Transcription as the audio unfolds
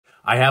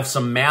I have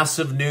some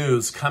massive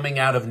news coming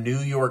out of New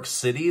York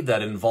City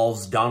that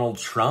involves Donald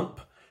Trump,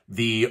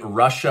 the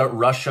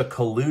Russia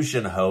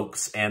collusion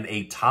hoax, and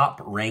a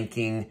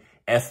top-ranking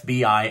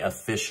FBI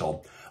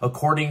official.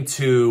 According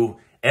to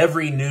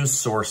every news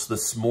source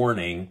this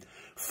morning,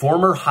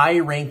 former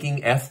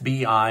high-ranking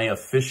FBI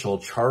official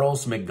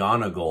Charles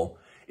McGonigal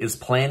is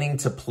planning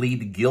to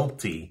plead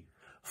guilty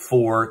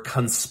for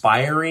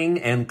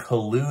conspiring and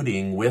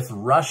colluding with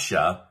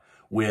Russia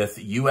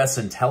with U.S.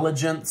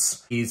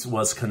 intelligence. He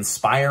was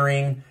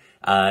conspiring.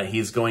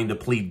 He's going to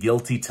plead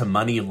guilty to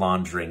money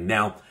laundering.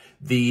 Now,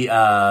 the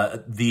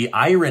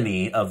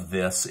irony of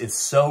this is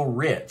so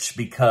rich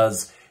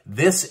because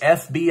this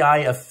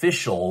FBI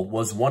official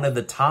was one of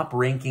the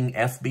top-ranking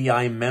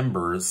FBI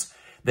members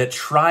that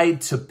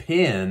tried to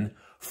pin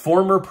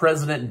former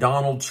President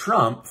Donald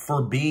Trump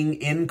for being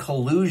in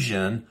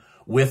collusion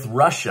with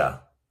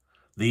Russia.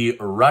 The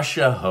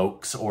Russia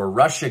hoax, or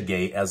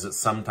Russiagate as it's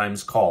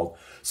sometimes called.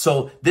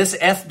 So this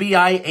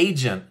FBI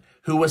agent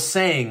who was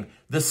saying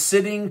the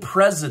sitting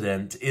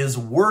president is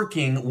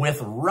working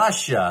with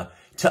Russia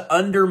to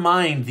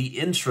undermine the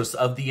interests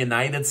of the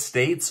United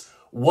States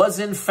was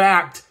in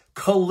fact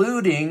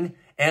colluding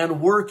and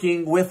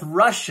working with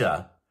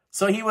Russia.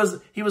 So he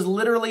was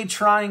literally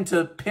trying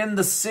to pin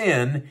the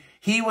sin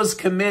he was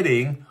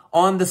committing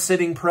on the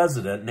sitting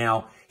president.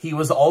 Now, he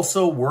was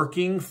also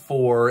working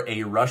for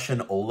a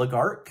Russian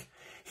oligarch.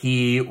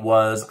 He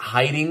was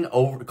hiding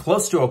over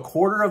close to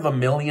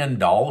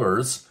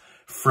 $250,000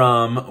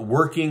 from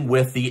working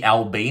with the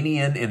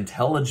Albanian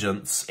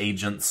intelligence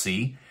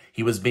agency.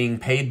 He was being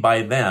paid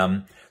by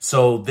them.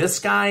 So this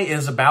guy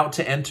is about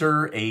to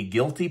enter a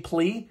guilty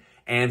plea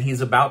and he's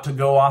about to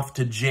go off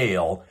to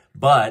jail.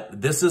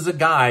 But this is a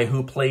guy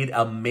who played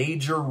a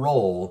major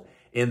role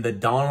in the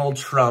Donald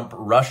Trump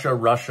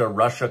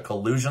Russia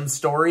collusion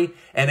story.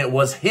 And it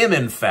was him,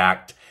 in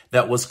fact,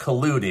 that was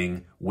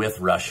colluding with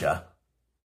Russia.